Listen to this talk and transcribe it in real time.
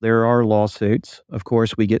There are lawsuits. Of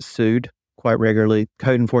course, we get sued quite regularly,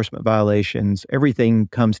 code enforcement violations, everything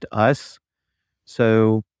comes to us.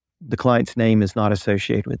 So the client's name is not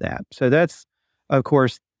associated with that. So that's, of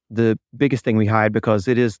course, the biggest thing we hide because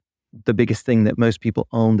it is the biggest thing that most people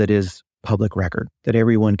own that is public record that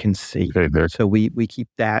everyone can see. Okay, so we keep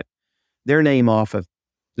their name off of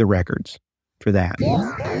the records for that.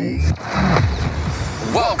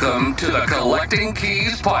 Welcome to the Collecting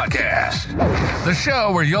Keys Podcast, the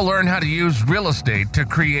show where you'll learn how to use real estate to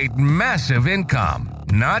create massive income,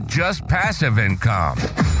 not just passive income.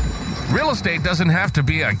 Real estate doesn't have to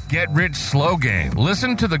be a get-rich-slow game.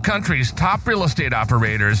 Listen to the country's top real estate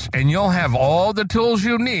operators, and you'll have all the tools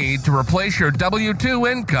you need to replace your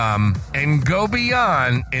W-2 income and go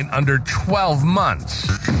beyond in under 12 months.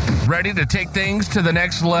 Ready to take things to the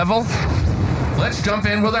next level? Let's jump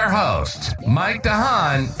in with our hosts, Mike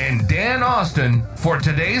DeHaan and Dan Austin, for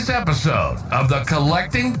today's episode of the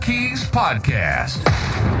Collecting Keys Podcast.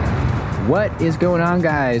 What is going on,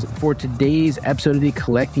 guys? For today's episode of the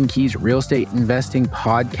Collecting Keys Real Estate Investing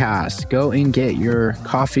Podcast, go and get your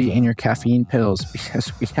coffee and your caffeine pills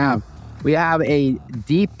because we have a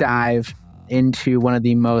deep dive into one of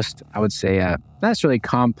the most, I would say, not necessarily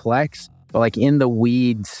complex, but like in the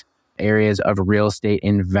weeds areas of real estate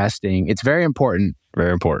investing. It's very important.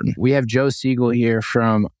 very important. We have Joe Seagle here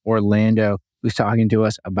from Orlando who's talking to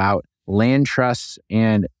us about land trusts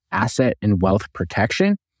and asset and wealth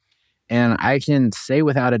protection. And I can say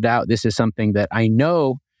without a doubt, this is something that I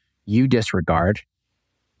know you disregard.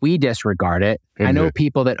 We disregard it. I know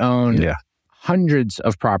people that own hundreds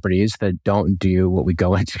of properties that don't do what we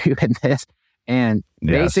go into in this. And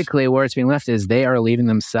basically where it's being left is they are leaving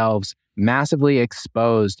themselves massively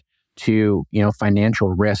exposed to, financial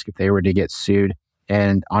risk if they were to get sued.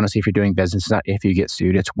 And honestly, if you're doing business, it's not if you get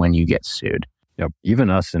sued, it's when you get sued. Yep. Even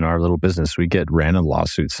us in our little business, we get random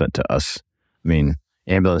lawsuits sent to us. I mean,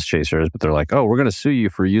 ambulance chasers, but they're like, oh, we're going to sue you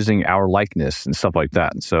for using our likeness and stuff like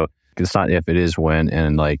that. And so it's not if, it is when.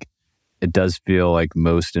 And like, it does feel like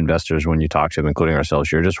most investors, when you talk to them, including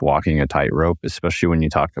ourselves, you're just walking a tightrope, especially when you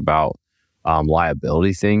talk about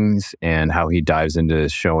liability things and how he dives into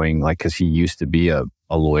showing, like, because he used to be a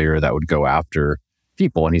lawyer that would go after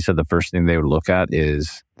people. And he said the first thing they would look at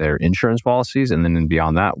is their insurance policies. And then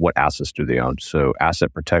beyond that, what assets do they own? So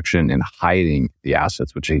asset protection and hiding the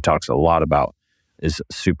assets, which he talks a lot about, is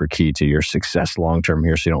super key to your success long-term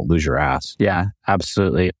here so you don't lose your ass. Yeah,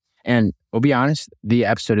 absolutely. And we'll be honest, the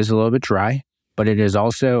episode is a little bit dry, but it is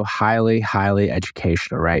also highly, highly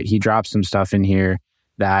educational, right? He drops some stuff in here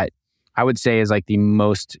that I would say is like the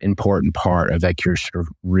most important part of like your sort of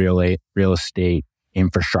real estate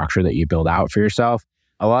infrastructure that you build out for yourself.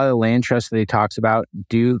 A lot of the land trusts that he talks about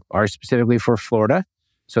are specifically for Florida.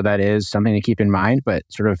 So that is something to keep in mind, but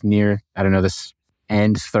sort of near, this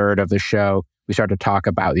end third of the show, we start to talk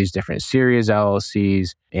about these different series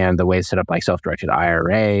LLCs and the way to set up like self-directed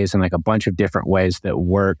IRAs and like a bunch of different ways that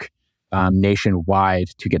work nationwide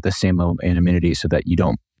to get the same level of anonymity so that you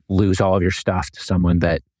don't lose all of your stuff to someone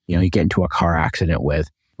that, you get into a car accident with,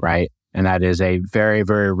 right? And that is a very,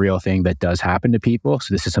 very real thing that does happen to people.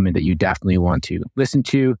 So this is something that you definitely want to listen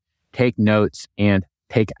to, take notes, and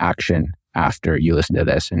take action after you listen to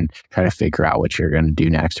this and try to figure out what you're going to do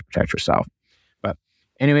next to protect yourself. But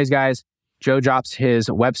anyways, guys, Joe drops his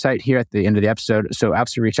website here at the end of the episode. So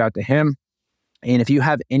absolutely reach out to him. And if you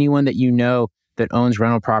have anyone that you know that owns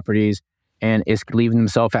rental properties and is leaving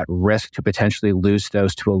themselves at risk to potentially lose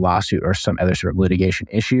those to a lawsuit or some other sort of litigation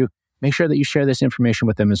issue, make sure that you share this information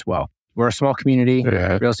with them as well. We're a small community,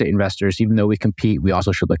 real estate investors. Even though we compete, we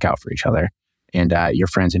also should look out for each other and your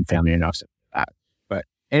friends and family and that. But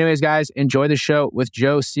anyways, guys, enjoy the show with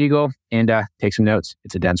Joe Seagle and take some notes.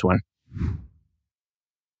 It's a dense one.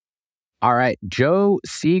 All right, Joe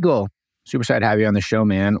Seagle, super excited to have you on the show,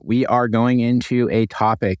 man. We are going into a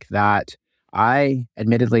topic that I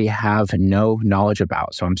admittedly have no knowledge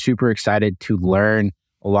about. So I'm super excited to learn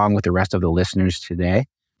along with the rest of the listeners today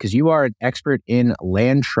because you are an expert in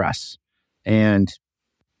land trusts and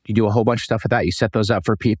you do a whole bunch of stuff with that. You set those up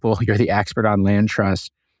for people. You're the expert on land trusts.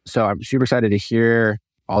 So I'm super excited to hear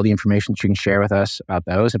all the information that you can share with us about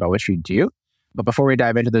those, about what you do. But before we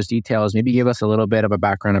dive into those details, maybe give us a little bit of a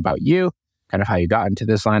background about you, kind of how you got into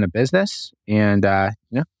this line of business and,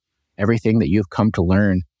 everything that you've come to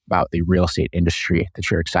learn about the real estate industry that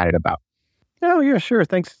you're excited about. Oh, yeah, sure.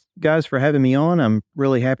 Thanks, guys, for having me on. I'm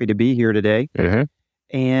really happy to be here today.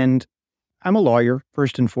 And I'm a lawyer,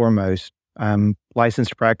 first and foremost. I'm licensed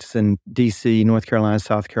to practice in D.C., North Carolina,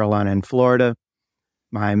 South Carolina, and Florida.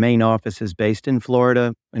 My main office is based in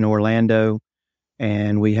Florida, in Orlando,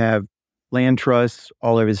 and we have land trusts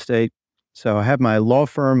all over the state. So I have my law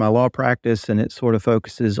firm, my law practice, and it sort of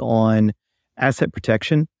focuses on asset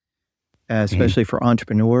protection, especially for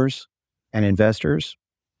entrepreneurs and investors,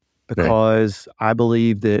 because I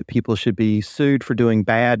believe that people should be sued for doing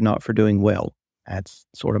bad, not for doing well. That's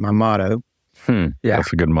sort of my motto. Yeah,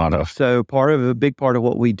 that's a good motto. So a big part of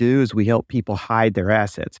what we do is we help people hide their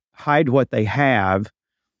assets, hide what they have.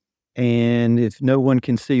 And if no one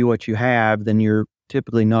can see what you have, then you're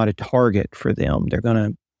typically not a target for them. They're going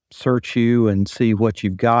to search you and see what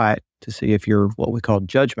you've got to see if you're what we call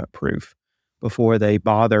judgment proof before they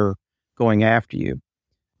bother going after you.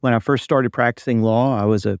 When I first started practicing law, I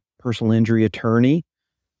was a personal injury attorney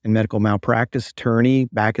and medical malpractice attorney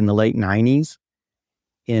back in the late 90s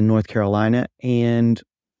in North Carolina. And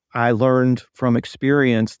I learned from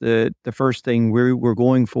experience that the first thing we're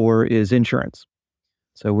going for is insurance.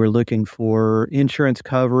 So we're looking for insurance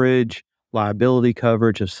coverage, liability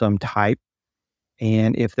coverage of some type.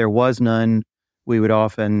 And if there was none, we would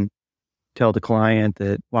often tell the client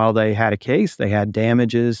that while they had a case, they had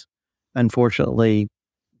damages. Unfortunately,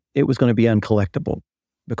 it was going to be uncollectible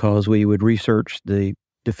because we would research the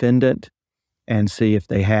defendant and see if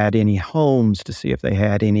they had any homes, to see if they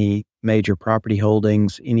had any major property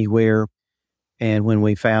holdings anywhere. And when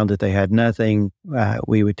we found that they had nothing,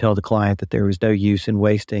 we would tell the client that there was no use in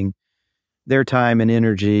wasting their time and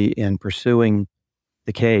energy in pursuing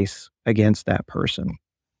the case against that person.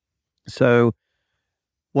 So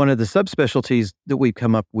one of the subspecialties that we've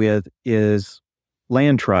come up with is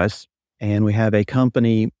land trusts. And we have a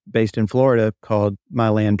company based in Florida called My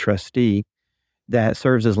Land Trustee that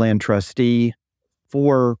serves as land trustee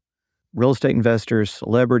for real estate investors,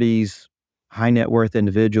 celebrities, high net worth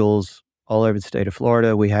individuals all over the state of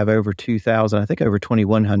Florida. We have over 2,000, I think over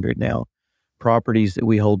 2,100 now, properties that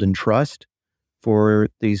we hold in trust for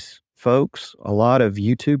these folks. A lot of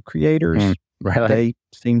YouTube creators, they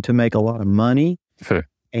seem to make a lot of money.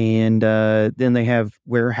 And then they have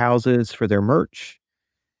warehouses for their merch.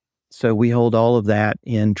 So we hold all of that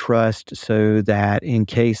in trust so that in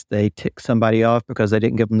case they tick somebody off because they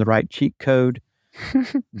didn't give them the right cheat code,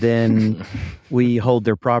 then we hold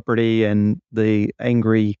their property and the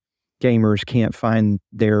angry gamers can't find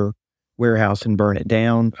their warehouse and burn it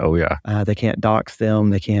down. Oh, yeah. They can't dox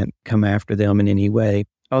them. They can't come after them in any way.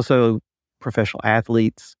 Also, professional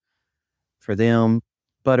athletes for them.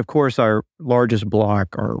 But of course, our largest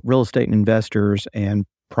block are real estate investors and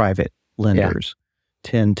private lenders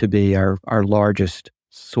tend to be our largest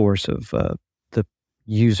source of the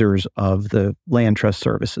users of the land trust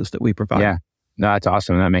services that we provide. Yeah, no, that's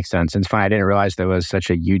awesome. That makes sense. It's funny. I didn't realize there was such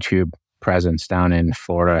a YouTube presence down in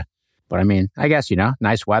Florida. But I mean, I guess,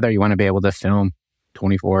 nice weather. You want to be able to film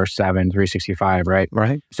 24/7, 365, right?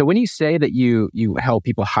 Right. So when you say that you help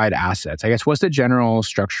people hide assets, I guess what's the general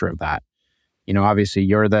structure of that? Obviously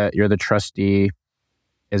you're the trustee.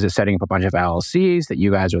 Is it setting up a bunch of LLCs that you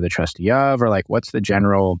guys are the trustee of? Or like, what's the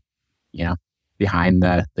general, behind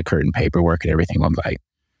the curtain paperwork and everything look like?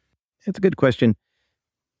 It's a good question.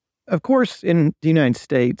 Of course, in the United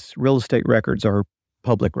States, real estate records are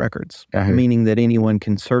public records, meaning that anyone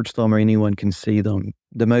can search them or anyone can see them.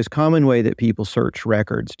 The most common way that people search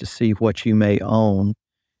records to see what you may own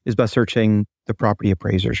is by searching the property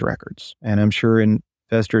appraiser's records. And I'm sure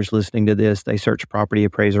investors listening to this, they search property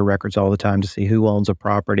appraiser records all the time to see who owns a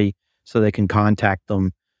property so they can contact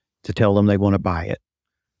them to tell them they want to buy it.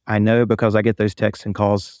 I know because I get those texts and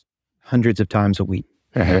calls hundreds of times a week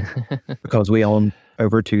because we own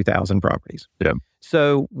over 2,000 properties. Yeah.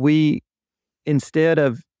 So instead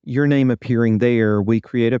of your name appearing there, we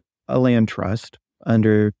create a land trust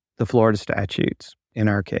under the Florida statutes in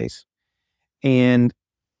our case. And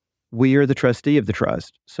we are the trustee of the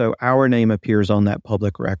trust. So our name appears on that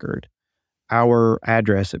public record. Our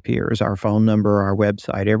address appears, our phone number, our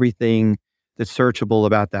website, everything that's searchable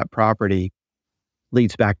about that property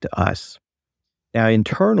leads back to us. Now,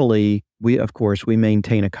 internally, we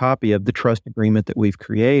maintain a copy of the trust agreement that we've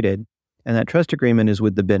created, and that trust agreement is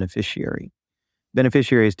with the beneficiary.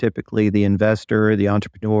 Beneficiary is typically the investor, the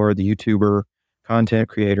entrepreneur, the YouTuber, content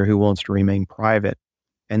creator who wants to remain private.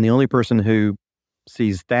 And the only person who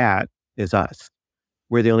sees that is us.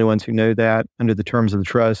 We're the only ones who know that. Under the terms of the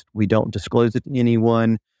trust, we don't disclose it to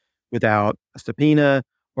anyone without a subpoena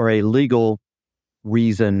or a legal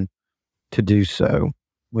reason to do so,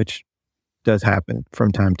 which does happen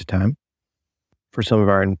from time to time for some of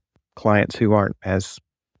our clients who aren't as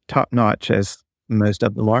top-notch as most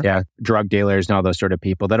of them are. Yeah, drug dealers and all those sort of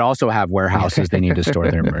people that also have warehouses they need to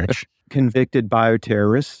store their merch. Convicted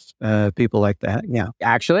bioterrorists, people like that. Yeah.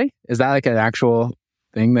 Actually, is that like an actual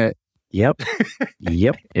thing that... Yep.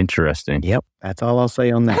 Yep. Interesting. Yep. That's all I'll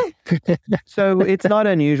say on that. So it's not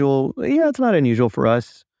unusual. Yeah, it's not unusual for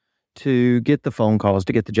us to get the phone calls,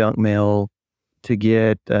 to get the junk mail, to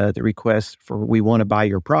get the requests for, we want to buy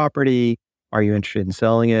your property. Are you interested in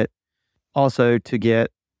selling it? Also to get,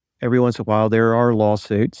 every once in a while, there are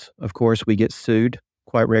lawsuits. Of course, we get sued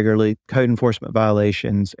quite regularly, code enforcement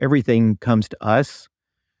violations. Everything comes to us.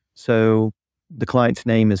 So the client's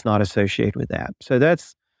name is not associated with that. So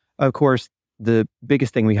that's, of course, the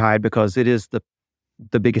biggest thing we hide, because it is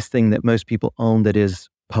the biggest thing that most people own that is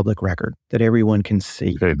public record, that everyone can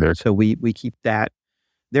see. Okay, So we keep that,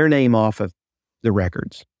 their name off of the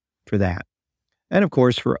records for that. And of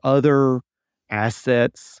course, for other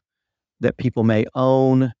assets that people may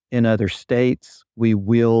own in other states, we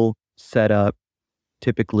will set up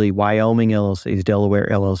typically Wyoming LLCs, Delaware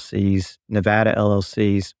LLCs, Nevada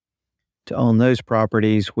LLCs to own those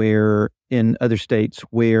properties, where in other states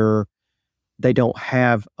where they don't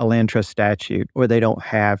have a land trust statute or they don't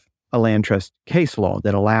have a land trust case law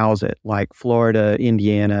that allows it, like Florida,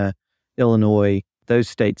 Indiana, Illinois, those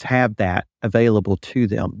states have that available to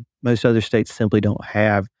them. Most other states simply don't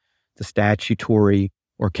have the statutory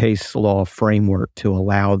or case law framework to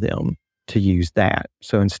allow them to use that.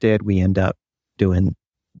 So instead, we end up doing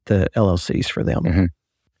the LLCs for them. Mm-hmm.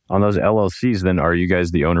 On those LLCs, then, are you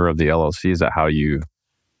guys the owner of the LLC? Is that how you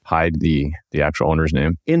hide the actual owner's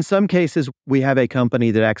name? In some cases, we have a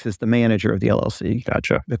company that acts as the manager of the LLC.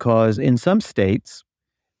 Gotcha. Because in some states,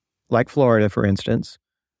 like Florida, for instance,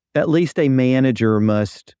 at least a manager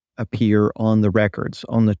must appear on the records,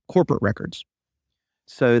 on the corporate records.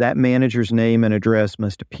 So that manager's name and address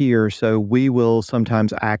must appear. So we will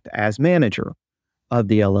sometimes act as manager of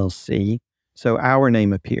the LLC. So our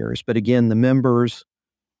name appears. But again, the members,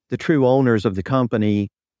 the true owners of the company,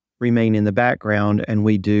 remain in the background, and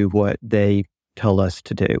we do what they tell us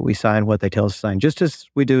to do. We sign what they tell us to sign, just as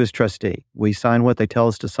we do as trustee. We sign what they tell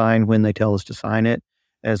us to sign when they tell us to sign it.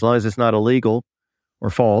 As long as it's not illegal or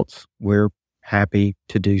false, we're happy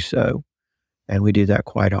to do so. And we do that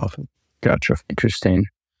quite often. Gotcha. Interesting.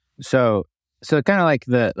 So kind of like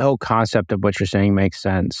the whole concept of what you're saying makes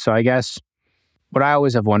sense. So I guess what I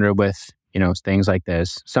always have wondered with, things like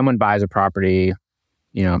this, someone buys a property,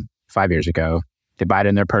 5 years ago, they buy it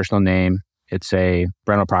in their personal name. It's a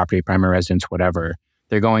rental property, primary residence, whatever.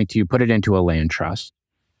 They're going to put it into a land trust.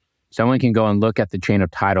 Someone can go and look at the chain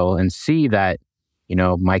of title and see that,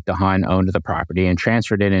 Mike DeHaan owned the property and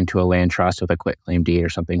transferred it into a land trust with a quitclaim deed or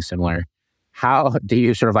something similar. How do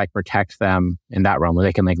you sort of like protect them in that realm where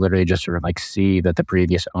they can like literally just sort of like see that the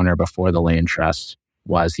previous owner before the land trust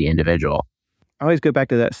was the individual? I always go back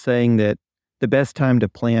to that saying that the best time to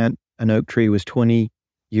plant an oak tree was 20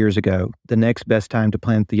 years ago. The next best time to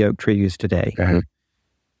plant the oak tree is today. Mm-hmm.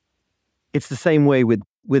 It's the same way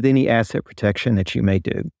with any asset protection that you may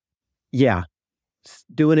do. Yeah,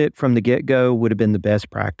 doing it from the get-go would have been the best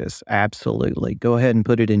practice. Absolutely. Go ahead and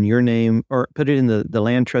put it in your name, or put it in the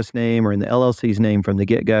land trust name or in the LLC's name from the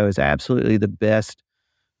get-go is absolutely the best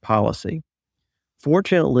policy.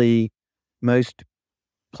 Fortunately, most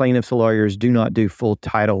plaintiffs' lawyers do not do full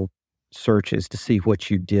title searches to see what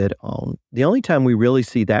you did own. The only time we really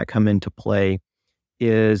see that come into play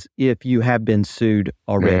is if you have been sued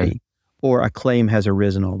already or a claim has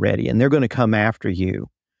arisen already, and they're going to come after you.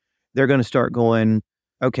 They're going to start going,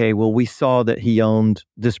 okay, well, we saw that he owned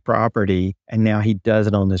this property and now he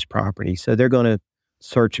doesn't own this property. So they're going to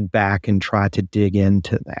search back and try to dig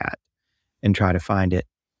into that and try to find it.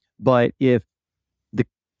 But if the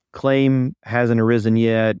claim hasn't arisen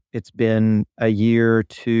yet, it's been a year,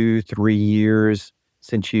 2, 3 years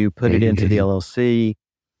since you put it into the LLC,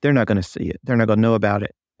 they're not going to see it. They're not going to know about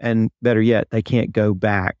it. And better yet, they can't go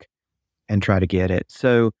back and try to get it.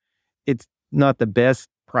 So it's not the best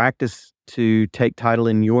practice to take title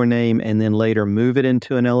in your name and then later move it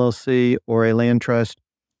into an LLC or a land trust.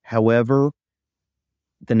 However,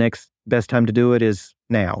 the next best time to do it is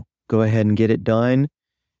now. Go ahead and get it done,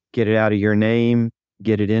 get it out of your name,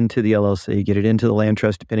 get it into the LLC, get it into the land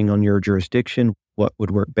trust, depending on your jurisdiction, what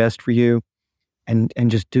would work best for you, and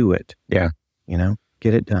just do it. Yeah.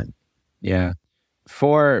 Get it done. Yeah.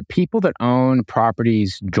 For people that own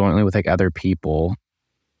properties jointly with like other people,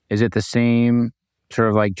 is it the same sort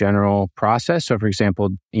of like general process? So for example,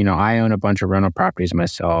 I own a bunch of rental properties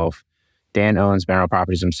myself. Dan owns rental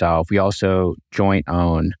properties himself. We also joint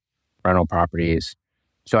own rental properties.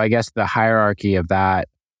 So I guess the hierarchy of that,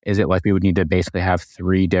 is it like we would need to basically have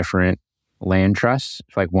 3 different land trusts,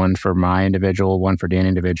 like one for my individual, one for Dan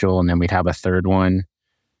individual, and then we'd have a third one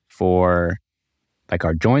for like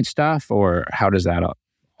our joint stuff? Or how does that all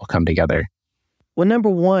come together? Well, number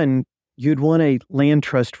one, you'd want a land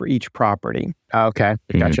trust for each property. Okay.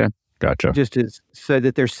 Gotcha. Gotcha. just as so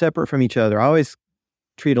that they're separate from each other. I always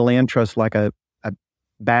treat a land trust like a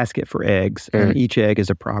basket for eggs, and each egg is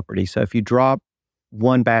a property. So if you drop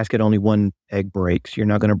one basket, only one egg breaks. You're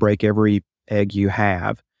not going to break every egg you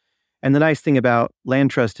have. And the nice thing about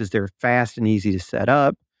land trust is they're fast and easy to set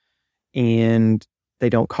up, and they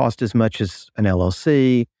don't cost as much as an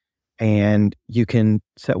LLC, and you can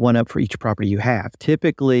set one up for each property you have.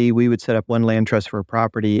 Typically, we would set up one land trust for a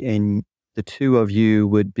property, and the two of you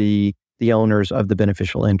would be the owners of the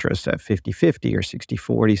beneficial interest at 50-50 or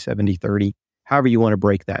 60-40, 70-30, however you want to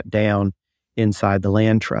break that down inside the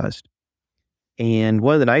land trust. And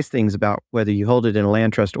one of the nice things about whether you hold it in a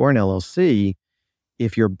land trust or an LLC,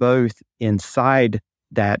 if you're both inside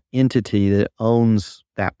that entity that owns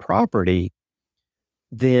that property,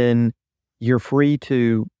 then you're free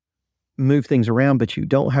to move things around, but you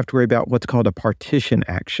don't have to worry about what's called a partition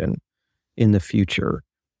action in the future.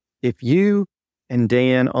 If you and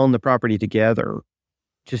Dan own the property together,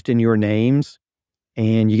 just in your names,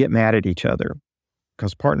 and you get mad at each other,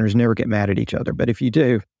 because partners never get mad at each other, but if you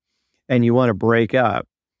do, and you want to break up,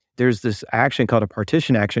 there's this action called a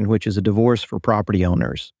partition action, which is a divorce for property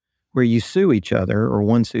owners, where you sue each other, or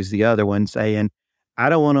one sues the other one, saying, I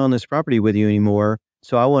don't want to own this property with you anymore,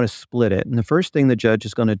 so I want to split it. And the first thing the judge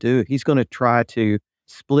is going to do, he's going to try to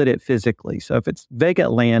split it physically. So if it's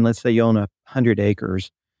vacant land, let's say you own 100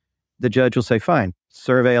 acres, the judge will say, fine,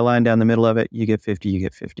 survey a line down the middle of it, you get 50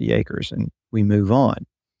 acres, and we move on.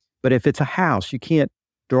 But if it's a house, you can't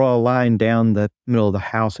draw a line down the middle of the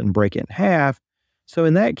house and break it in half. So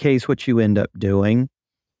in that case, what you end up doing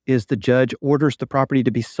is the judge orders the property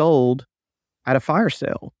to be sold at a fire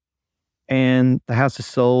sale. And the house is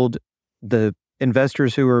sold. The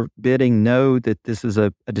investors who are bidding know that this is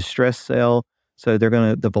a distress sale. So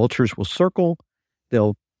the vultures will circle.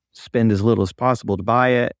 They'll spend as little as possible to buy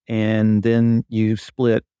it. And then you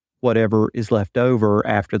split whatever is left over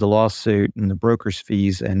after the lawsuit and the broker's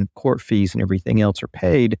fees and court fees and everything else are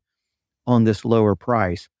paid on this lower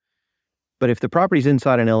price. But if the property's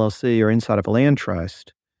inside an LLC or inside of a land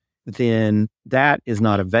trust, then that is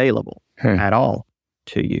not available at all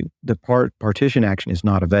to you. The partition action is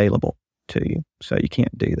not available to you. So you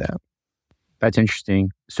can't do that. That's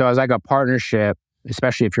interesting. So as like a partnership,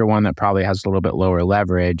 especially if you're one that probably has a little bit lower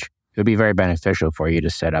leverage, it would be very beneficial for you to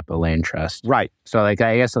set up a land trust. Right. So like,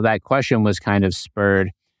 I guess that question was kind of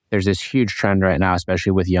spurred. There's this huge trend right now,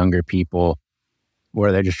 especially with younger people,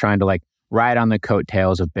 where they're just trying to like ride on the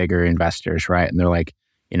coattails of bigger investors, right? And they're like,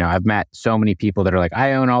 I've met so many people that are like,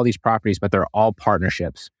 I own all these properties, but they're all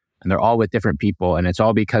partnerships and they're all with different people. And it's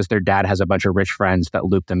all because their dad has a bunch of rich friends that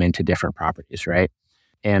loop them into different properties, right?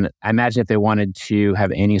 And I imagine if they wanted to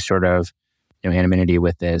have any sort of anonymity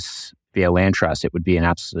with this via land trust, it would be an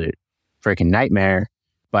absolute freaking nightmare,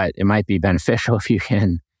 but it might be beneficial if you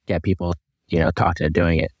can get people, talked into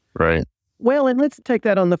doing it. Right. Well, and let's take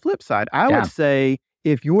that on the flip side. I would say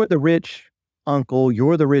if you're the rich uncle,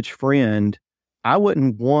 you're the rich friend, I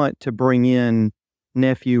wouldn't want to bring in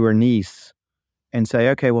nephew or niece and say,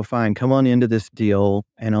 okay, well, fine, come on into this deal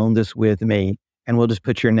and own this with me, and we'll just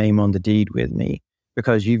put your name on the deed with me,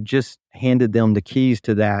 because you've just handed them the keys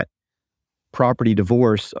to that property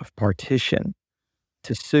divorce of partition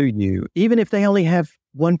to sue you. Even if they only have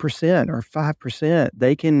 1% or 5%,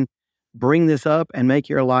 they can bring this up and make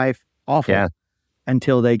your life awful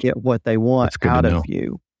until they get what they want out of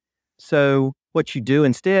you. So what you do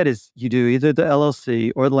instead is you do either the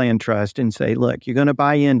LLC or the land trust and say, look, you're going to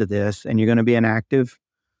buy into this and you're going to be an active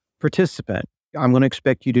participant. I'm going to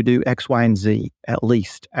expect you to do X, Y, and Z at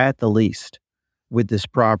the least with this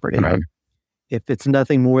property. Right. If it's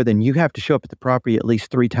nothing more than you have to show up at the property at least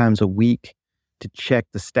 3 times a week to check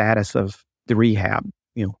the status of the rehab,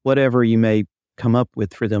 whatever you may come up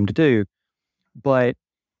with for them to do. But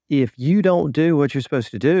if you don't do what you're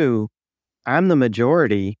supposed to do, I'm the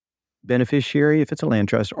majority beneficiary if it's a land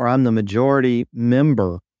trust, or I'm the majority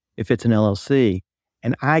member if it's an LLC,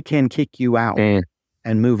 and I can kick you out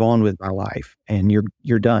and move on with my life, and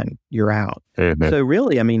you're done. You're out. So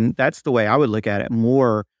really, that's the way I would look at it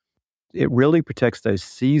more. It really protects those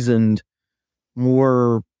seasoned,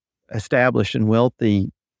 more established and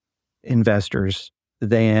wealthy investors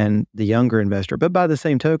than the younger investor. But by the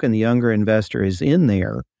same token, the younger investor is in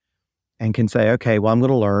there and can say, okay, well, I'm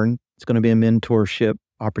going to learn. It's going to be a mentorship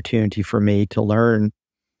opportunity for me to learn,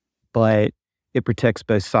 but it protects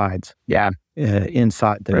both sides.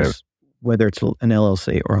 Inside those, whether it's an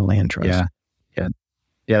LLC or a land trust.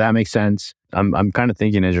 Yeah, that makes sense. I'm kind of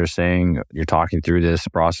thinking as you're saying, you're talking through this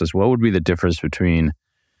process, what would be the difference between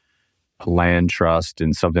a land trust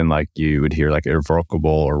and something like you would hear like irrevocable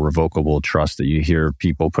or revocable trust that you hear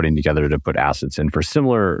people putting together to put assets in for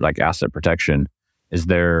similar like asset protection. Is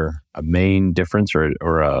there a main difference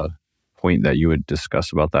or a point that you would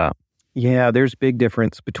discuss about that? Yeah, there's big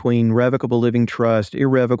difference between revocable living trust,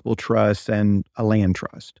 irrevocable trust, and a land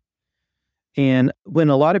trust. And when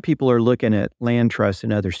a lot of people are looking at land trusts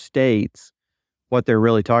in other states, what they're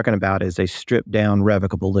really talking about is a stripped down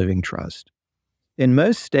revocable living trust. In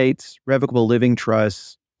most states, revocable living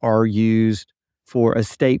trusts are used for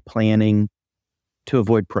estate planning to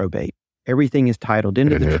avoid probate. Everything is titled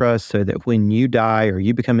into the trust so that when you die or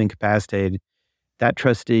you become incapacitated, that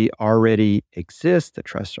trustee already exists, the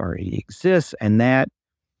trust already exists, and that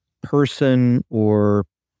person or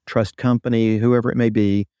trust company, whoever it may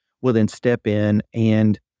be, will then step in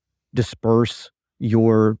and distribute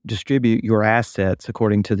your assets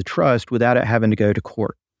according to the trust without it having to go to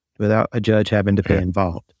court, without a judge having to be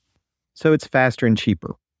involved. So it's faster and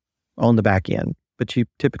cheaper on the back end, but you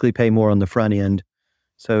typically pay more on the front end.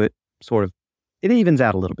 So it evens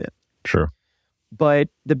out a little bit. Sure. But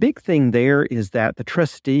the big thing there is that the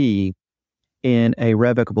trustee in a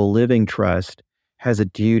revocable living trust has a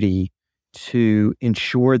duty to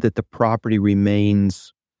ensure that the property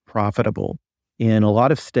remains profitable. In a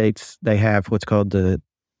lot of states, they have what's called the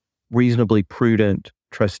reasonably prudent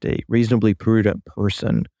trustee, reasonably prudent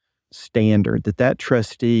person standard, that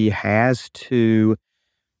trustee has to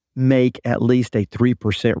make at least a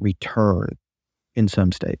 3% return in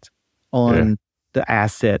some states on the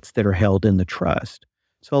assets that are held in the trust.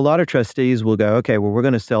 So a lot of trustees will go, okay, well, we're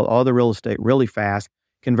going to sell all the real estate really fast,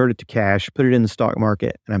 convert it to cash, put it in the stock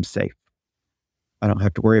market, and I'm safe. I don't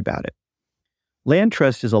have to worry about it. Land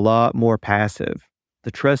trust is a lot more passive.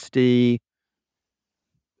 The trustee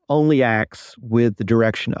only acts with the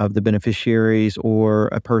direction of the beneficiaries or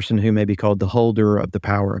a person who may be called the holder of the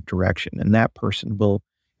power of direction. And that person will,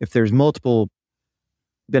 if there's multiple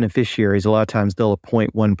beneficiaries, a lot of times they'll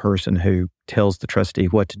appoint one person who tells the trustee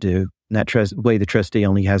what to do. And that way the trustee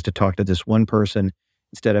only has to talk to this one person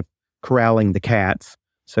instead of corralling the cats,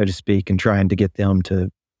 so to speak, and trying to get them to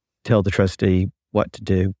tell the trustee what to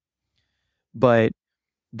do. But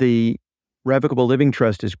the revocable living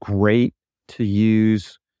trust is great to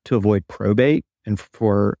use to avoid probate and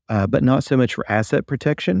but not so much for asset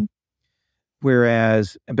protection.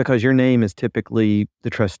 Whereas, because your name is typically the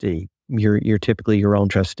trustee, you're typically your own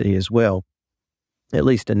trustee as well, at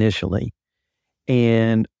least initially.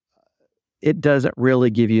 And it doesn't really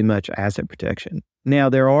give you much asset protection. Now,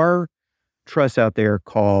 there are trusts out there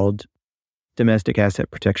called domestic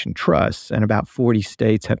asset protection trusts, and about 40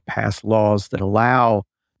 states have passed laws that allow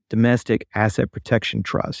domestic asset protection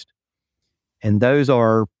trust. And those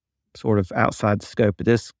are sort of outside the scope of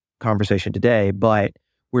this conversation today, but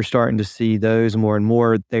we're starting to see those more and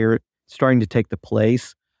more. They're starting to take the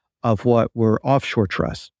place of what were offshore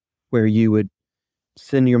trusts, where you would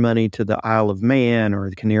send your money to the Isle of Man or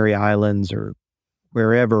the Canary Islands or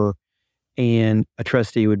wherever, and a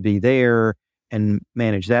trustee would be there and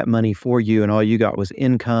manage that money for you, and all you got was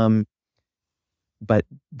income. But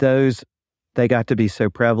they got to be so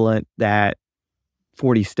prevalent that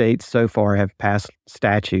 40 states so far have passed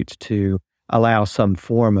statutes to allow some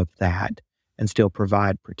form of that and still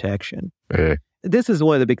provide protection. This is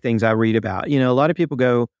one of the big things I read about. A lot of people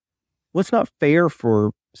go, well, it's not fair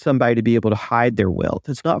for somebody to be able to hide their wealth.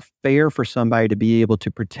 It's not fair for somebody to be able to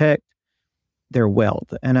protect their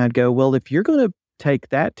wealth. And I'd go, well, if you're going to take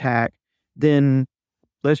that tack, then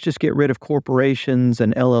let's just get rid of corporations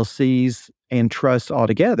and LLCs and trusts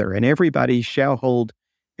altogether, and everybody shall hold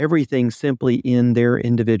everything simply in their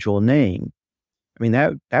individual name. I mean,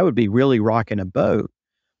 that would be really rocking a boat.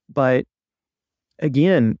 But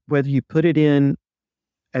again, whether you put it in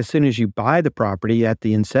as soon as you buy the property at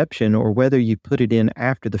the inception or whether you put it in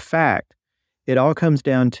after the fact, it all comes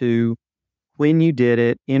down to when you did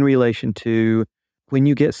it in relation to when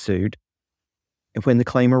you get sued and when the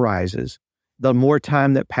claim arises. The more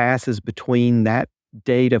time that passes between that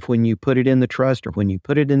date of when you put it in the trust or when you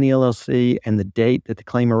put it in the LLC and the date that the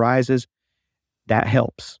claim arises, that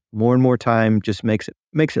helps. More and more time just makes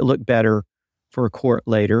it look better for a court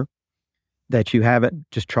later that you haven't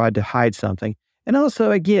just tried to hide something. And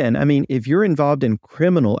also, again, I mean, if you're involved in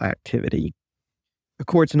criminal activity, the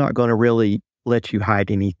court's not going to really let you hide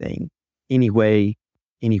anything, anyway,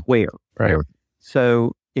 anywhere. Right.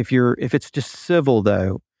 So if it's just civil,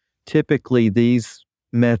 though, typically these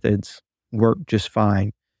methods work just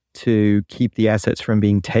fine to keep the assets from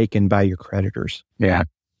being taken by your creditors. Yeah,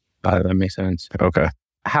 that makes sense. Okay.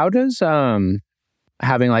 How does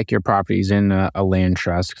having like your properties in a land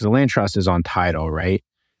trust, because a land trust is on title, right?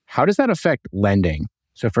 How does that affect lending?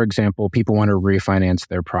 So for example, people want to refinance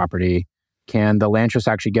their property. Can the land trust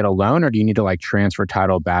actually get a loan, or do you need to like transfer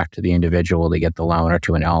title back to the individual to get the loan or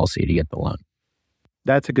to an LLC to get the loan?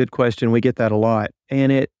 That's a good question. We get that a lot.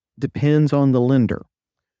 And it depends on the lender.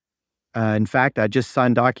 In fact, I just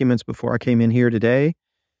signed documents before I came in here today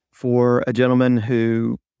for a gentleman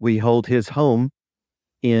who we hold his home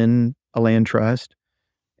in a land trust.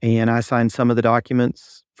 And I signed some of the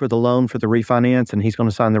documents for the loan for the refinance, and he's going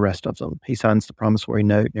to sign the rest of them. He signs the promissory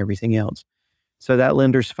note and everything else. So that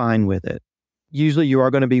lender's fine with it. Usually you are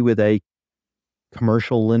going to be with a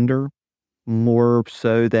commercial lender more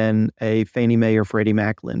so than a Fannie Mae or Freddie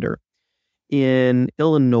Mac lender. In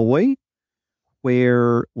Illinois,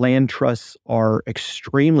 where land trusts are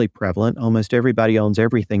extremely prevalent, almost everybody owns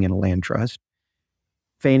everything in a land trust,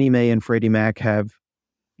 Fannie Mae and Freddie Mac have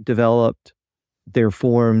developed their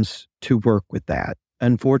forms to work with that.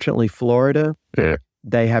 Unfortunately, Florida,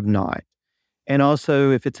 they have not. And also,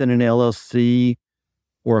 if it's in an LLC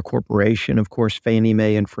or a corporation, of course, Fannie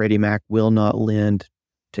Mae and Freddie Mac will not lend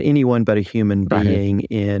to anyone but a human being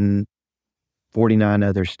in 49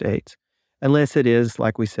 other states. Unless it is,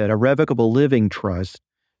 like we said, a revocable living trust,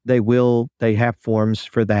 they have forms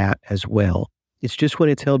for that as well. It's just when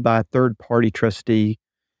it's held by a third-party trustee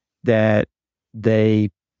that they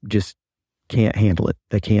just can't handle it.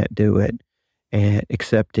 They can't do it,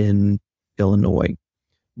 except in Illinois.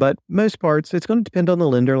 But most parts, it's going to depend on the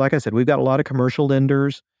lender. Like I said, we've got a lot of commercial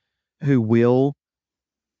lenders who will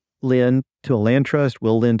lend to a land trust,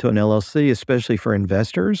 will lend to an LLC, especially for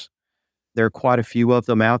investors. There are quite a few of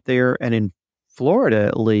them out there. And in Florida,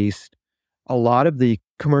 at least, a lot of the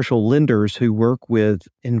commercial lenders who work with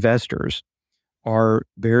investors are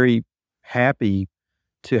very happy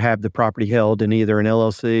to have the property held in either an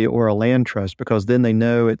LLC or a land trust, because then they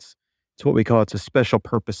know it's what we call, it's a special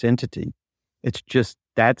purpose entity. It's just,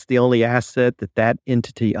 that's the only asset that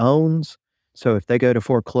entity owns. So if they go to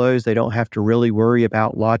foreclose, they don't have to really worry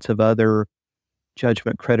about lots of other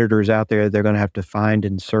judgment creditors out there they're going to have to find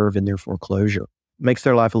and serve in their foreclosure. Makes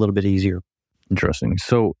their life a little bit easier. Interesting.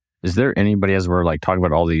 So is there anybody, as we're like talking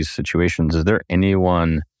about all these situations, is there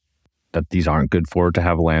anyone that these aren't good for to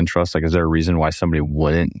have a land trust? Like, is there a reason why somebody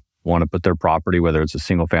wouldn't want to put their property, whether it's a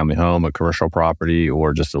single family home, a commercial property,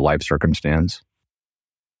 or just a life circumstance?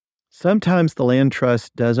 Sometimes the land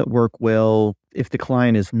trust doesn't work well if the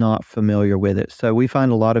client is not familiar with it. So we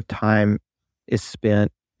find a lot of time is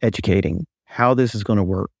spent educating how this is going to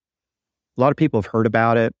work. A lot of people have heard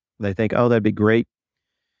about it. They think, oh, that'd be great.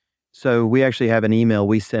 So we actually have an email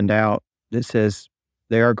we send out that says,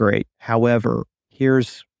 they are great. However,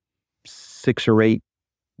 here's 6 or 8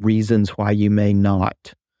 reasons why you may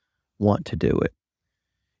not want to do it.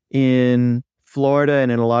 In Florida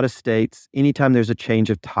and in a lot of states, anytime there's a change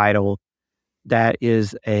of title, that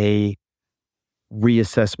is a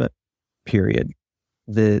reassessment period.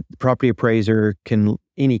 The property appraiser can,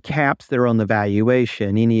 any caps that are on the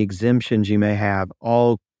valuation, any exemptions you may have,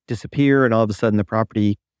 all disappear, and all of a sudden the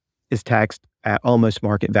property is taxed at almost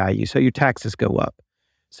market value. So your taxes go up.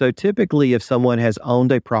 So typically, if someone has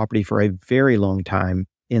owned a property for a very long time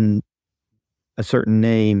in a certain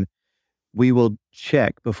name, we will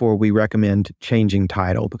check before we recommend changing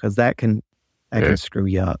title, because that can screw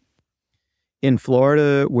you up. In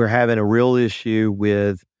Florida, we're having a real issue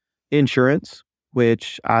with insurance,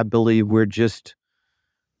 which I believe we're just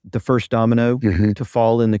the first domino to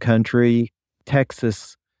fall in the country.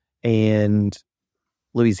 Texas and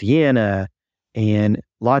Louisiana and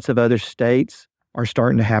lots of other states are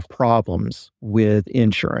starting to have problems with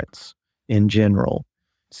insurance in general.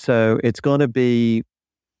 So it's going to be,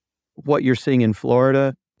 what you're seeing in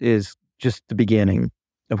Florida is just the beginning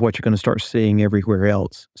of what you're going to start seeing everywhere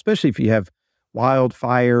else, especially if you have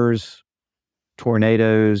wildfires,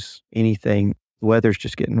 tornadoes, anything. The weather's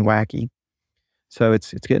just getting wacky. So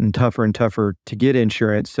it's getting tougher and tougher to get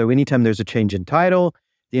insurance. So anytime there's a change in title,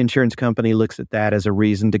 the insurance company looks at that as a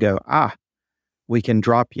reason to go, we can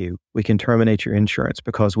drop you. We can terminate your insurance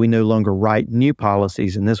because we no longer write new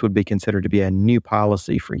policies, and this would be considered to be a new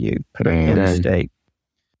policy for you in the state.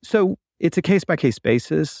 So it's a case-by-case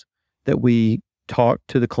basis that we talk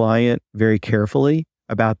to the client very carefully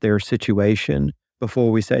about their situation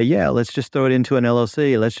before we say, yeah, let's just throw it into an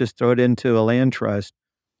LLC. Let's just throw it into a land trust.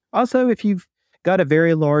 Also, if you've got a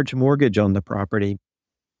very large mortgage on the property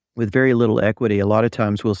with very little equity, a lot of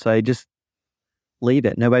times we'll say, just leave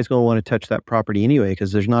it. Nobody's going to want to touch that property anyway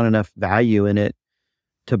because there's not enough value in it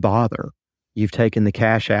to bother. You've taken the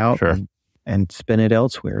cash out and spent it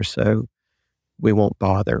elsewhere. So we won't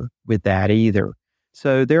bother with that either.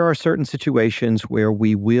 So there are certain situations where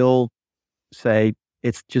we will say,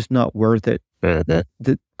 it's just not worth it.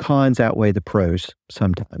 The cons outweigh the pros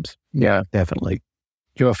sometimes. Yeah. Definitely.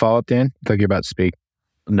 Do you have a follow-up, Dan? I thought you were about to speak.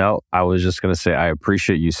 No, I was just going to say, I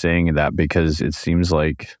appreciate you saying that because it seems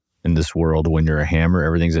like in this world, when you're a hammer,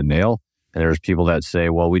 everything's a nail. And there's people that say,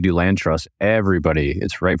 well, we do land trust.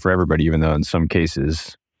 It's right for everybody, even though in some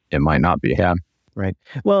cases it might not be. Yeah. Right.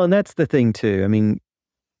 Well, and that's the thing too. I mean,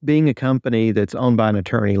 being a company that's owned by an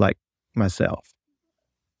attorney like myself,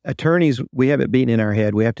 attorneys, we have it beaten in our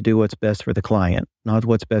head. We have to do what's best for the client, not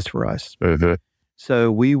what's best for us. Mm-hmm.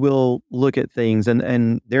 So we will look at things,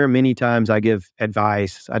 and there are many times I give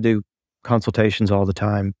advice. I do consultations all the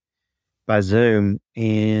time by Zoom,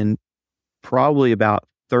 and probably about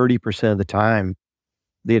 30% of the time,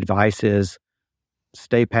 the advice is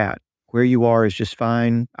stay pat. Where you are is just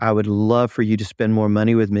fine. I would love for you to spend more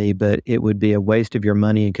money with me, but it would be a waste of your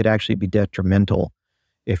money and could actually be detrimental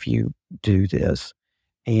if you do this.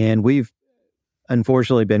 And we've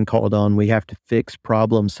unfortunately been called on. We have to fix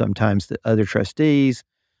problems sometimes that other trustees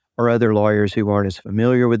or other lawyers who aren't as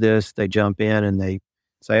familiar with this, they jump in and they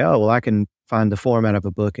say, oh, well, I can find the form out of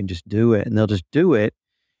a book and just do it. And they'll just do it.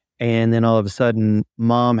 And then all of a sudden,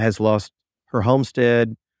 mom has lost her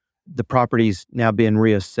homestead. The property's now being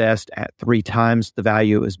reassessed at 3 times the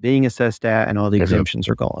value it was being assessed at, and all the exemptions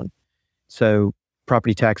are gone. So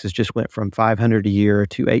property taxes just went from $500 a year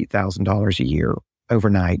to $8,000 a year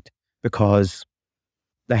overnight because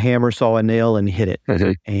the hammer saw a nail and hit it.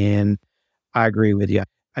 And I agree with you.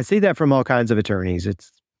 I see that from all kinds of attorneys.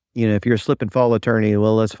 It's, if you're a slip and fall attorney,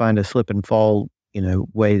 well, let's find a slip and fall,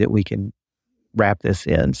 way that we can wrap this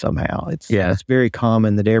in somehow. It's very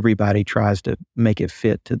common that everybody tries to make it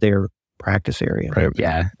fit to their practice area. Right.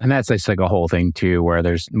 Yeah. And that's just like a whole thing too, where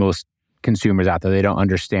there's most consumers out there, they don't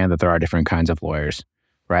understand that there are different kinds of lawyers,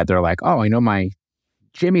 right? They're like, oh, I know my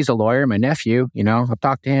Jimmy's a lawyer, my nephew, I've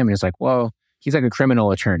talked to him. And it's like, well, he's like a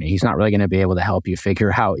criminal attorney. He's not really going to be able to help you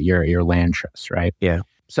figure out your land trust, right? Yeah.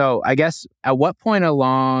 So I guess at what point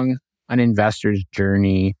along an investor's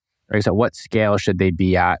journey, or at what scale should they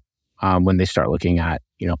be at when they start looking at,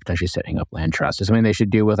 potentially setting up land trust? Is something they should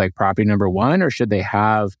do with like property number 1, or should they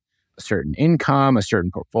have a certain income, a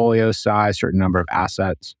certain portfolio size, certain number of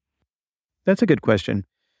assets? That's a good question.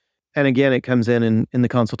 And again, it comes in the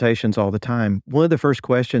consultations all the time. One of the first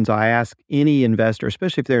questions I ask any investor,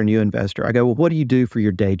 especially if they're a new investor, I go, well, what do you do for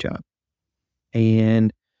your day job?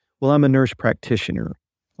 And, well, I'm a nurse practitioner.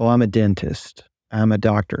 Oh, I'm a dentist. I'm a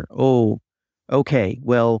doctor. Oh, okay.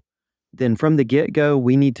 Well, then from the get-go,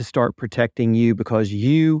 we need to start protecting you because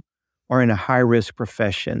you are in a high-risk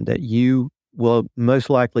profession that you will most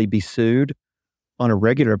likely be sued on a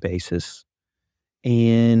regular basis.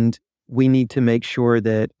 And we need to make sure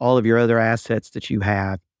that all of your other assets that you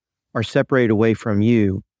have are separated away from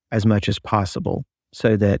you as much as possible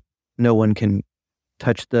so that no one can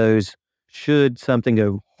touch those should something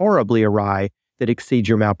go horribly awry that exceeds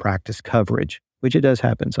your malpractice coverage, which it does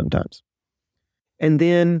happen sometimes. And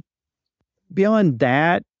then beyond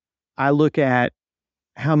that, I look at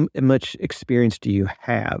how much experience do you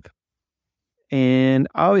have? And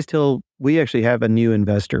I always we actually have a new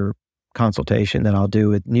investor consultation that I'll do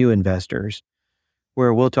with new investors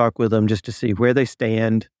where we'll talk with them just to see where they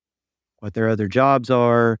stand, what their other jobs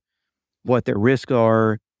are, what their risks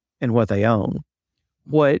are, and what they own.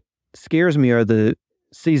 What scares me are the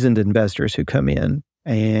seasoned investors who come in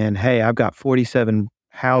and, hey, I've got 47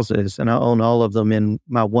 houses and I own all of them in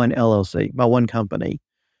my one LLC, my one company.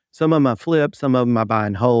 Some of them I flip, some of them I buy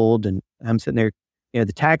and hold. And I'm sitting there,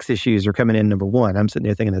 the tax issues are coming in number 1. I'm sitting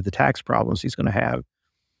there thinking of the tax problems he's going to have.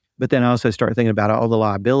 But then I also start thinking about all the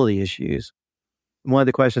liability issues. One of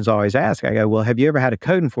the questions I always ask, I go, well, have you ever had a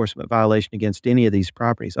code enforcement violation against any of these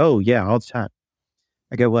properties? Oh, yeah, all the time.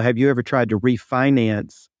 I go, well, have you ever tried to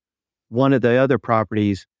refinance one of the other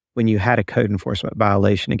properties when you had a code enforcement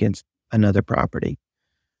violation against another property?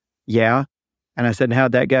 Yeah. And I said, and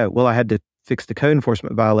how'd that go? Well, I had to fix the code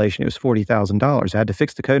enforcement violation. It was $40,000. I had to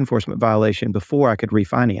fix the code enforcement violation before I could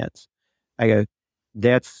refinance. I go,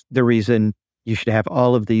 that's the reason you should have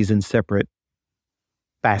all of these in separate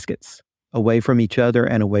baskets, away from each other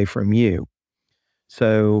and away from you.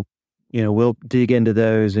 So, we'll dig into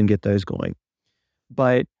those and get those going.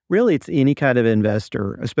 But really, it's any kind of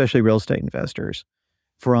investor, especially real estate investors.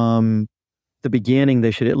 From the beginning,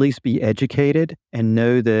 they should at least be educated and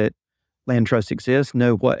know that land trusts exist,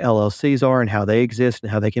 know what LLCs are and how they exist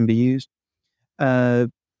and how they can be used.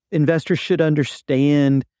 Investors should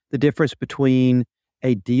understand the difference between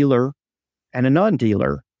a dealer and a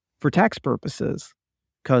non-dealer for tax purposes.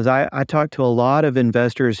 Because I talk to a lot of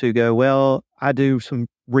investors who go, well, I do some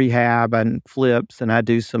rehab and flips and I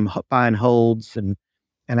do some buy and holds and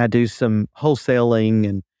and I do some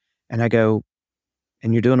wholesaling and I go,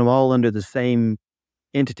 and you're doing them all under the same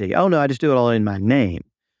entity. Oh no, I just do it all in my name.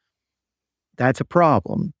 That's a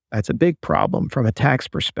problem. That's a big problem from a tax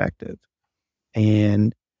perspective.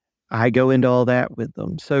 And I go into all that with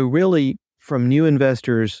them. So really from new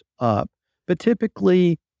investors up, but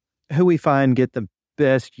typically who we find get the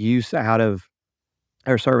best use out of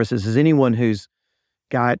our services is anyone who's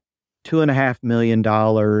got $2.5 million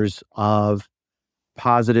of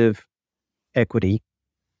positive equity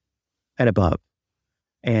and above.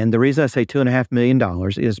 And the reason I say $2.5 million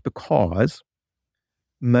is because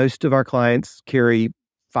most of our clients carry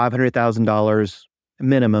 $500,000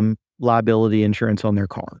 minimum liability insurance on their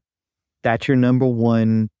car. That's your number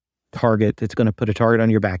one target that's going to put a target on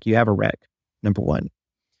your back. You have a wreck, number one.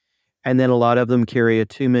 And then a lot of them carry a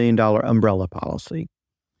 $2 million umbrella policy.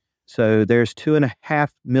 So there's $2.5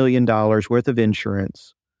 million worth of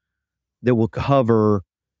insurance that will cover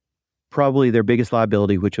probably their biggest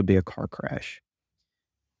liability, which will be a car crash.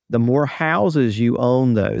 The more houses you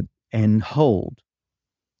own, though, and hold,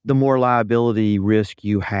 the more liability risk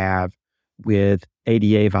you have with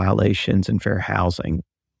ADA violations and fair housing.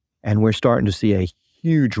 And we're starting to see a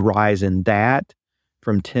huge rise in that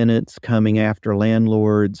from tenants coming after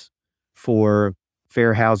landlords for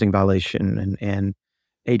fair housing violation and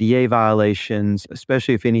ADA violations,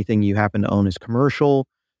 especially if anything you happen to own is commercial.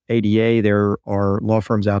 ADA, there are law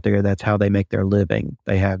firms out there, that's how they make their living.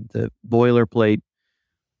 They have the boilerplate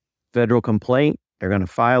federal complaint. They're going to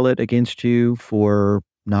file it against you for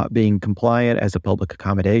not being compliant as a public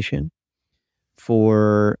accommodation.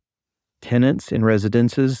 For tenants in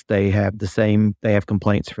residences, they have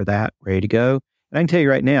complaints for that ready to go. And I can tell you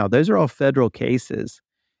right now, those are all federal cases.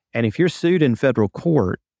 And if you're sued in federal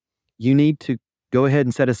court, you need to go ahead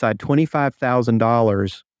and set aside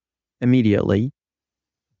 $25,000 immediately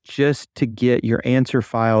just to get your answer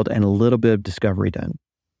filed and a little bit of discovery done.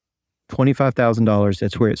 $25,000,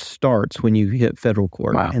 that's where it starts when you hit federal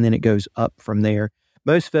court. Wow. And then it goes up from there.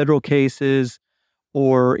 Most federal cases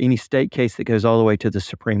or any state case that goes all the way to the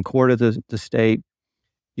Supreme Court of the state,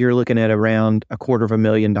 you're looking at around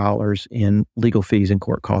 $250,000 in legal fees and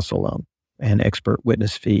court costs alone and expert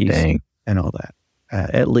witness fees. Dang. And all that,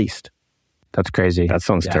 at least. That's crazy. That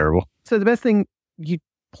sounds terrible. So the best thing, you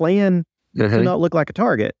plan to not look like a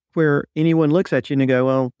target where anyone looks at you and they go,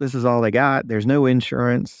 well, this is all they got. There's no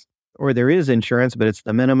insurance, or there is insurance, but it's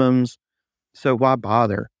the minimums. So why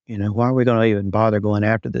bother? Why are we going to even bother going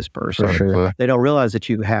after this person? For sure. They don't realize that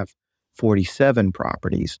you have 47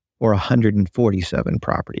 properties or 147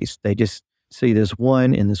 properties. They just see this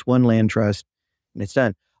one in this one land trust and it's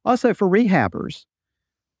done. Also for rehabbers,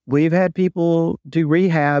 we've had people do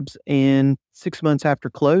rehabs and 6 months after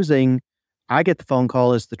closing, I get the phone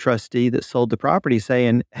call as the trustee that sold the property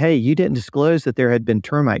saying, hey, you didn't disclose that there had been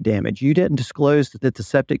termite damage. You didn't disclose that the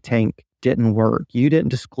septic tank didn't work. You didn't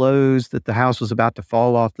disclose that the house was about to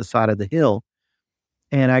fall off the side of the hill.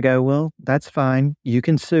 And I go, well, that's fine. You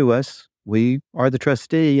can sue us. We are the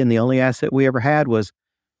trustee, and the only asset we ever had was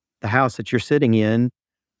the house that you're sitting in.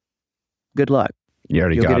 Good luck. You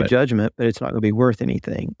already You'll got get a it. judgment, but it's not going to be worth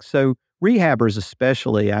anything. So rehabbers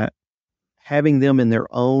especially, having them in their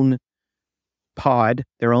own pod,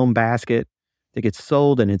 their own basket that gets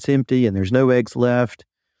sold and it's empty and there's no eggs left,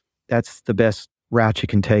 that's the best route you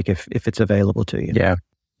can take if it's available to you. Yeah,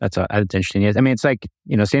 that's interesting. I mean, it's like,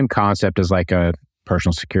 same concept as like a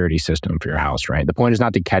personal security system for your house, right? The point is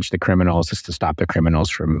not to catch the criminals, it's to stop the criminals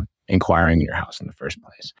from inquiring in your house in the first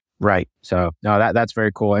place. Right. So, no, that's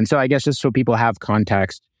very cool. And so I guess just so people have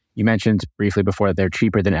context, you mentioned briefly before that they're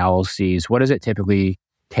cheaper than LLCs. What does it typically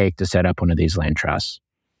take to set up one of these land trusts?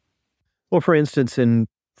 Well, for instance, in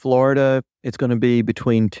Florida, it's going to be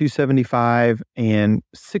between $275 and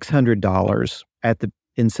 $600 at the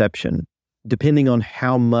inception, depending on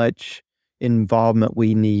how much involvement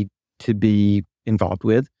we need to be involved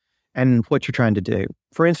with and what you're trying to do.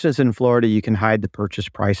 For instance, in Florida, you can hide the purchase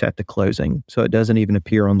price at the closing, so it doesn't even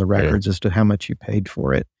appear on the records as to how much you paid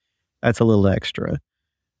for it. That's a little extra.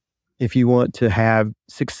 If you want to have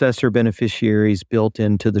successor beneficiaries built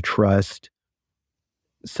into the trust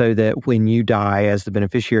so that when you die as the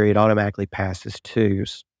beneficiary, it automatically passes to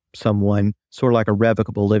someone, sort of like a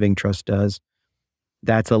revocable living trust does,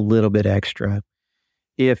 that's a little bit extra.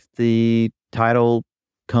 If the title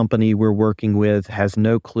company we're working with has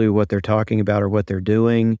no clue what they're talking about or what they're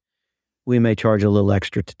doing, we may charge a little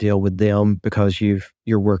extra to deal with them because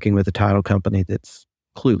you're working with a title company that's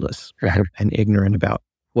clueless and ignorant about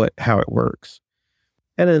how it works.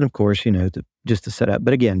 And then, of course, just to set up.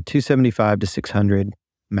 But again, $275 to $600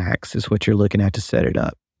 max is what you're looking at to set it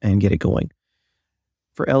up and get it going.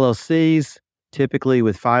 For LLCs, typically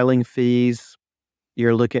with filing fees,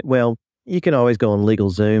 you're looking, well, you can always go on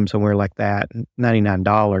LegalZoom somewhere like that. And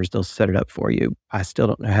 $99, they'll set it up for you. I still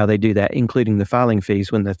don't know how they do that, including the filing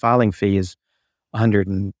fees, when the filing fee is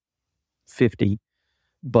 $150,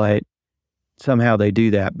 but somehow they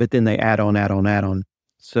do that. But then they add on.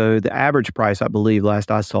 So the average price, I believe,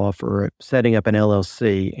 last I saw for setting up an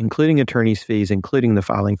LLC, including attorney's fees, including the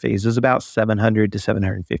filing fees, is about $700 to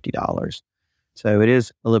 $750. So it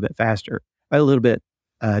is a little bit faster, a little bit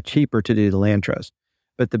cheaper to do the land trust.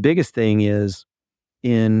 But the biggest thing is,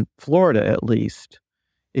 in Florida at least,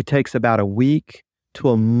 it takes about a week to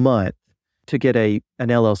a month to get an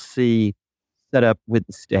LLC set up with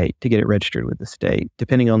the state, to get it registered with the state,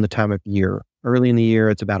 depending on the time of year. Early in the year,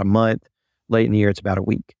 it's about a month. Late in the year, it's about a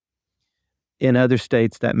week. In other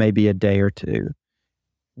states, that may be a day or two.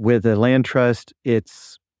 With a land trust,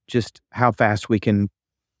 it's just how fast we can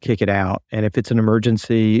kick it out. And if it's an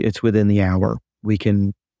emergency, it's within the hour. We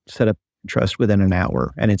can set up trust within an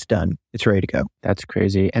hour and it's done. It's ready to go. That's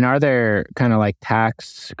crazy. And are there kind of like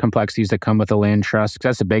tax complexities that come with a land trust? Because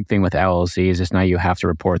that's the big thing with LLCs is now you have to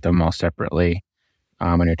report them all separately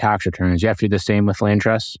on your tax returns. You have to do the same with land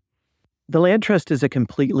trusts? The land trust is a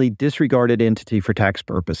completely disregarded entity for tax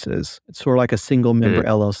purposes. It's sort of like a single member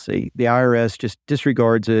LLC. The IRS just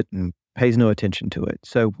disregards it and pays no attention to it.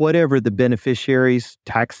 So whatever the beneficiary's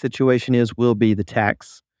tax situation is, will be the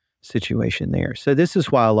tax situation there. So this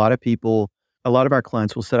is why a lot of our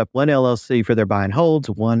clients will set up one LLC for their buy and holds,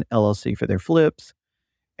 one LLC for their flips.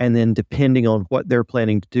 And then depending on what they're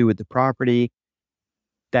planning to do with the property,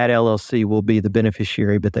 that LLC will be the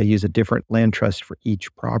beneficiary, but they use a different land trust for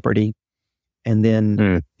each property. And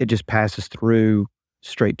then it just passes through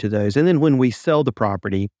straight to those. And then when we sell the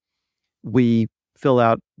property, we fill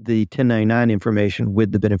out the 1099 information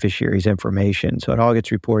with the beneficiary's information. So it all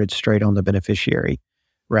gets reported straight on the beneficiary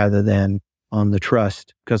rather than on the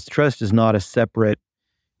trust, because the trust is not a separate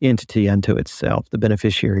entity unto itself. The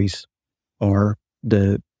beneficiaries are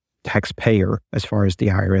the taxpayer as far as the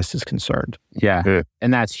IRS is concerned. Yeah.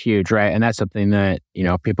 And that's huge, right? And that's something that,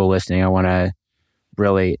 people listening, I want to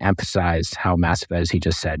really emphasize how massive that is he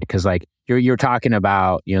just said. Because like you're talking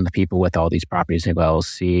about, the people with all these properties in the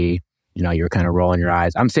LLC, you're kind of rolling your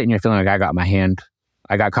eyes. I'm sitting here feeling like I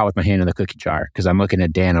got caught with my hand in the cookie jar because I'm looking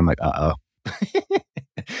at Dan. I'm like, uh-oh.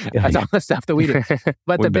 That's all the stuff that we do.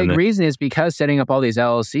 But the big reason is because setting up all these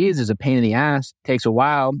LLCs is a pain in the ass, takes a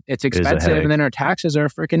while, it's expensive, and then our taxes are a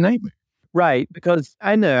freaking nightmare. Right. Because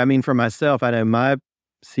for myself, I know my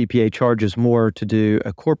CPA charges more to do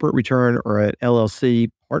a corporate return or an LLC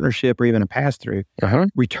partnership or even a pass-through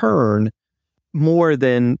return more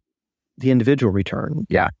than the individual return.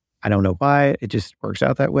 Yeah. I don't know why. It just works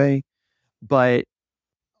out that way. But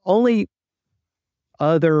only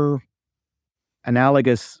other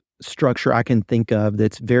analogous structure I can think of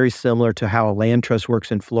that's very similar to how a land trust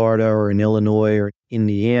works in Florida or in Illinois or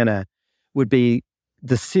Indiana would be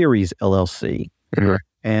the series LLC.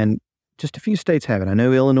 And just a few states have it. I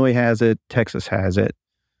know Illinois has it, Texas has it,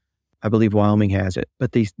 I believe Wyoming has it.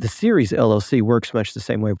 But the series LLC works much the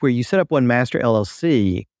same way, where you set up one master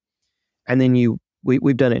LLC, and then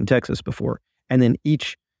we've done it in Texas before, and then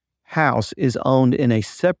each house is owned in a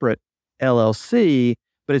separate LLC,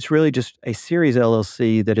 but it's really just a series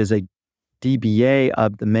LLC that is a DBA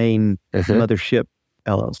of the main mothership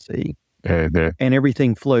LLC. And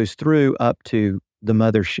everything flows through up to the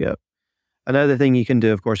mothership. Another thing you can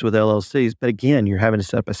do, of course, with LLCs, but again, you're having to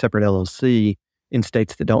set up a separate LLC in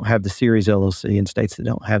states that don't have the series LLC, in states that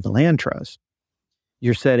don't have the land trust.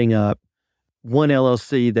 You're setting up one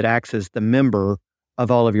LLC that acts as the member of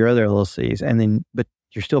all of your other LLCs, but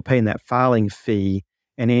you're still paying that filing fee,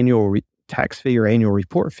 an annual tax fee or annual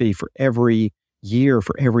report fee for every year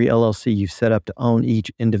for every LLC you've set up to own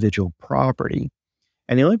each individual property.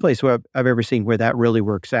 And the only place where I've ever seen where that really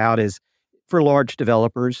works out is for large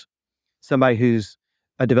developers. Somebody who's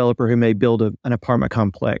a developer who may build an apartment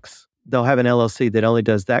complex. They'll have an LLC that only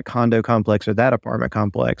does that condo complex or that apartment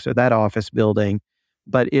complex or that office building,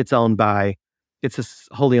 but it's a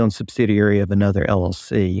wholly owned subsidiary of another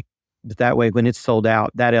LLC. But that way, when it's sold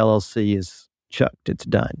out, that LLC is chucked, it's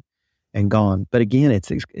done and gone. But again,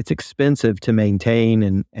 it's expensive to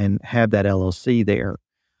maintain and have that LLC there.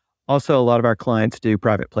 Also, a lot of our clients do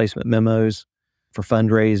private placement memos for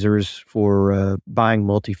fundraisers for buying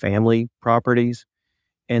multifamily properties.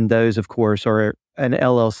 And those, of course, are an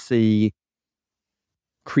LLC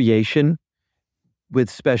creation with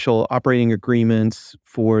special operating agreements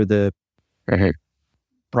for the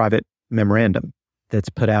private memorandum that's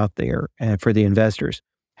put out there for the investors.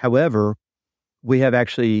 However, we have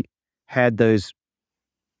actually had those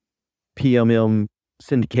PMM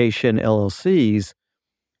syndication LLCs.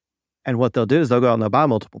 And what they'll do is they'll go out and they'll buy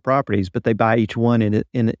multiple properties, but they buy each one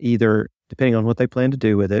in either, depending on what they plan to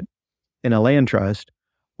do with it, in a land trust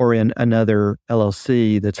or in another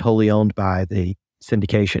LLC that's wholly owned by the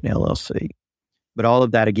syndication LLC. But all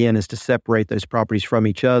of that, again, is to separate those properties from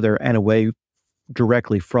each other and away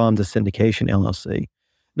directly from the syndication LLC.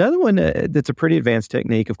 Another one that's a pretty advanced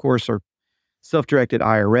technique, of course, are self-directed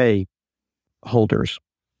IRA holders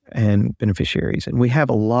and beneficiaries. And we have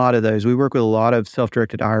a lot of those. We work with a lot of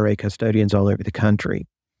self-directed IRA custodians all over the country.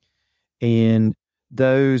 And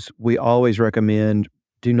those we always recommend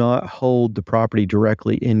do not hold the property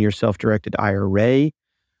directly in your self-directed IRA.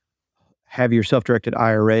 Have your self-directed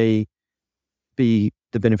IRA be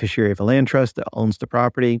the beneficiary of a land trust that owns the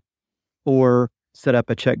property, or set up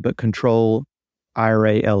a checkbook control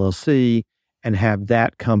IRA LLC and have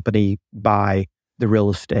that company buy the real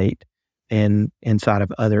estate and inside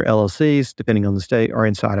of other LLCs, depending on the state, or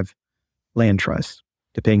inside of land trusts,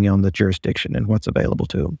 depending on the jurisdiction and what's available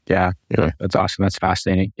to them. Yeah, that's awesome. That's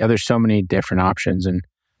fascinating. Yeah, there's so many different options. And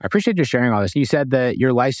I appreciate you sharing all this. You said that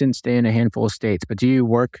you're licensed in a handful of states, but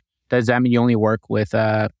does that mean you only work with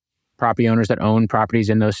property owners that own properties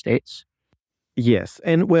in those states? Yes.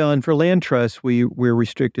 And for land trusts, we're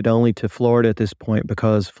restricted only to Florida at this point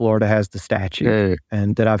because Florida has the statute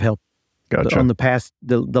and that I've helped. Gotcha. On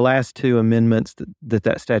the last two amendments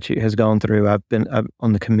that statute has gone through, I've been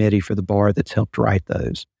on the committee for the bar that's helped write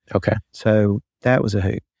those. Okay. So that was a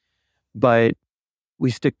hoot. But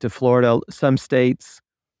we stick to Florida. Some states,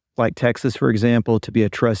 like Texas, for example, to be a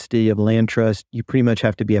trustee of a land trust, you pretty much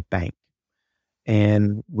have to be a bank.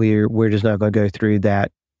 And we're just not going to go through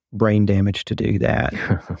that brain damage to do that.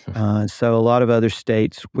 So a lot of other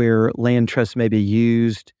states where land trusts may be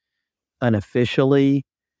used unofficially,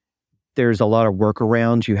 there's a lot of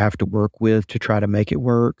workarounds you have to work with to try to make it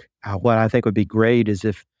work. What I think would be great is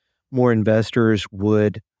if more investors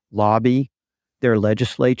would lobby their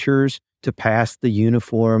legislatures to pass the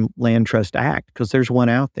Uniform Land Trust Act, because there's one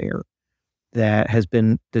out there that's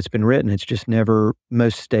been written. It's just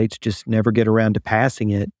most states just never get around to passing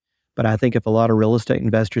it. But I think if a lot of real estate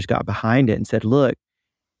investors got behind it and said, look,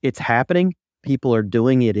 it's happening, people are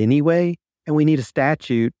doing it anyway, and we need a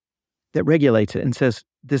statute that regulates it and says,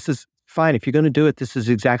 this is fine. If you're going to do it, this is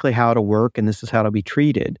exactly how it'll work and this is how it'll be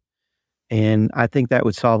treated. And I think that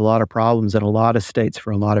would solve a lot of problems in a lot of states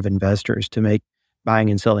for a lot of investors to make buying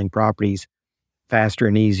and selling properties faster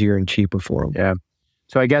and easier and cheaper for them. Yeah.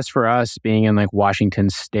 So I guess for us being in like Washington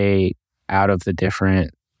State, out of the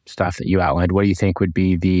different stuff that you outlined, what do you think would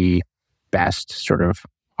be the best sort of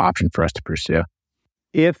option for us to pursue?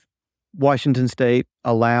 If Washington State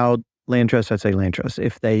allowed land trusts, I'd say land trusts.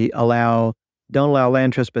 If they don't allow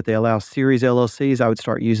land trusts, but they allow series LLCs, I would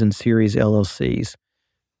start using series LLCs,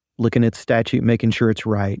 looking at the statute, making sure it's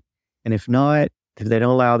right. And if not, if they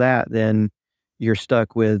don't allow that, then you're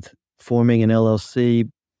stuck with forming an LLC,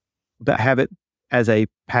 but have it as a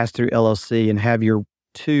pass-through LLC and have your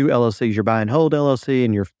two LLCs, your buy and hold LLC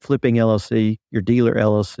and your flipping LLC, your dealer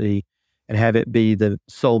LLC, and have it be the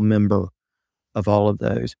sole member of all of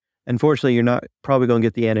those. Unfortunately, you're not probably going to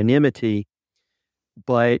get the anonymity,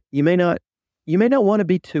 but you may not want to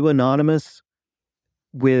be too anonymous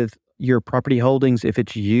with your property holdings if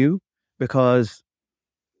it's you, because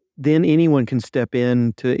then anyone can step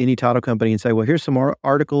in to any title company and say, well, here's some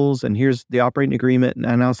articles and here's the operating agreement.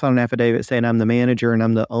 And I'll sign an affidavit saying I'm the manager and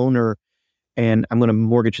I'm the owner and I'm going to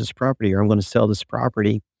mortgage this property or I'm going to sell this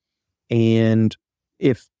property. And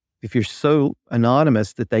if you're so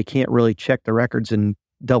anonymous that they can't really check the records and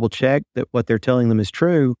double check that what they're telling them is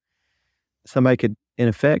true, somebody could, in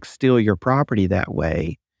effect, steal your property that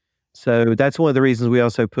way. So that's one of the reasons we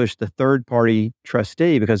also push the third-party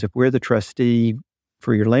trustee, because if we're the trustee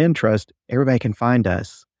for your land trust, everybody can find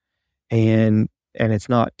us. And it's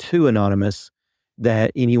not too anonymous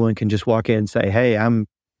that anyone can just walk in and say, hey, I'm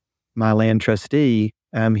my land trustee.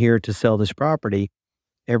 I'm here to sell this property.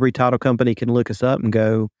 Every title company can look us up and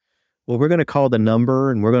go, well, we're going to call the number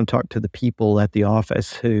and we're going to talk to the people at the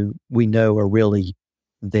office who we know are really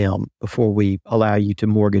them before we allow you to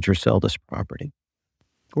mortgage or sell this property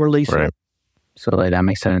or lease it. So that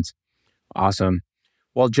makes sense. Awesome.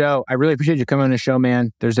 Well, Joe, I really appreciate you coming on the show,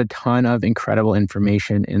 man. There's a ton of incredible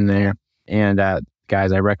information in there. And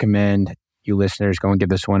guys, I recommend you listeners go and give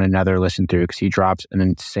this one another listen through because he drops an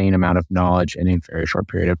insane amount of knowledge in a very short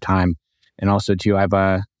period of time. And also, too, I've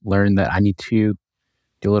learned that I need to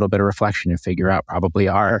do a little bit of reflection and figure out probably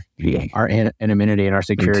our anonymity and our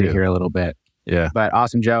security here a little bit. Yeah. But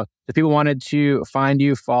awesome, Joe. If people wanted to find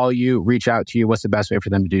you, follow you, reach out to you, what's the best way for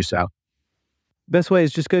them to do so? Best way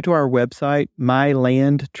is just go to our website,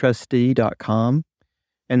 mylandtrustee.com.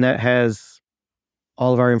 And that has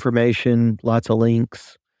all of our information, lots of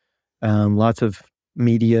links, lots of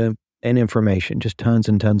media and information, just tons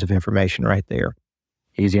and tons of information right there.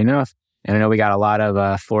 Easy enough. And I know we got a lot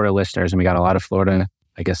of Florida listeners, and we got a lot of Florida,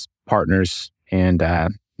 partners and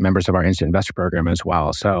members of our Instant Investor program as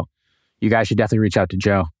well. So you guys should definitely reach out to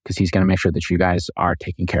Joe, because he's going to make sure that you guys are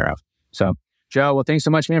taken care of. So Joe, well, thanks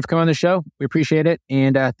so much, man, for coming on the show. We appreciate it.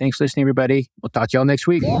 And thanks for listening, everybody. We'll talk to y'all next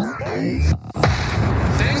week.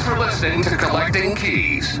 Thanks for listening to Collecting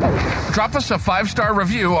Keys. Drop us a 5-star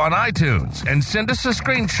review on iTunes and send us a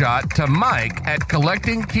screenshot to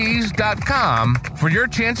Mike@collectingkeys.com for your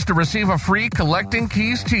chance to receive a free Collecting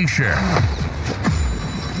Keys t-shirt.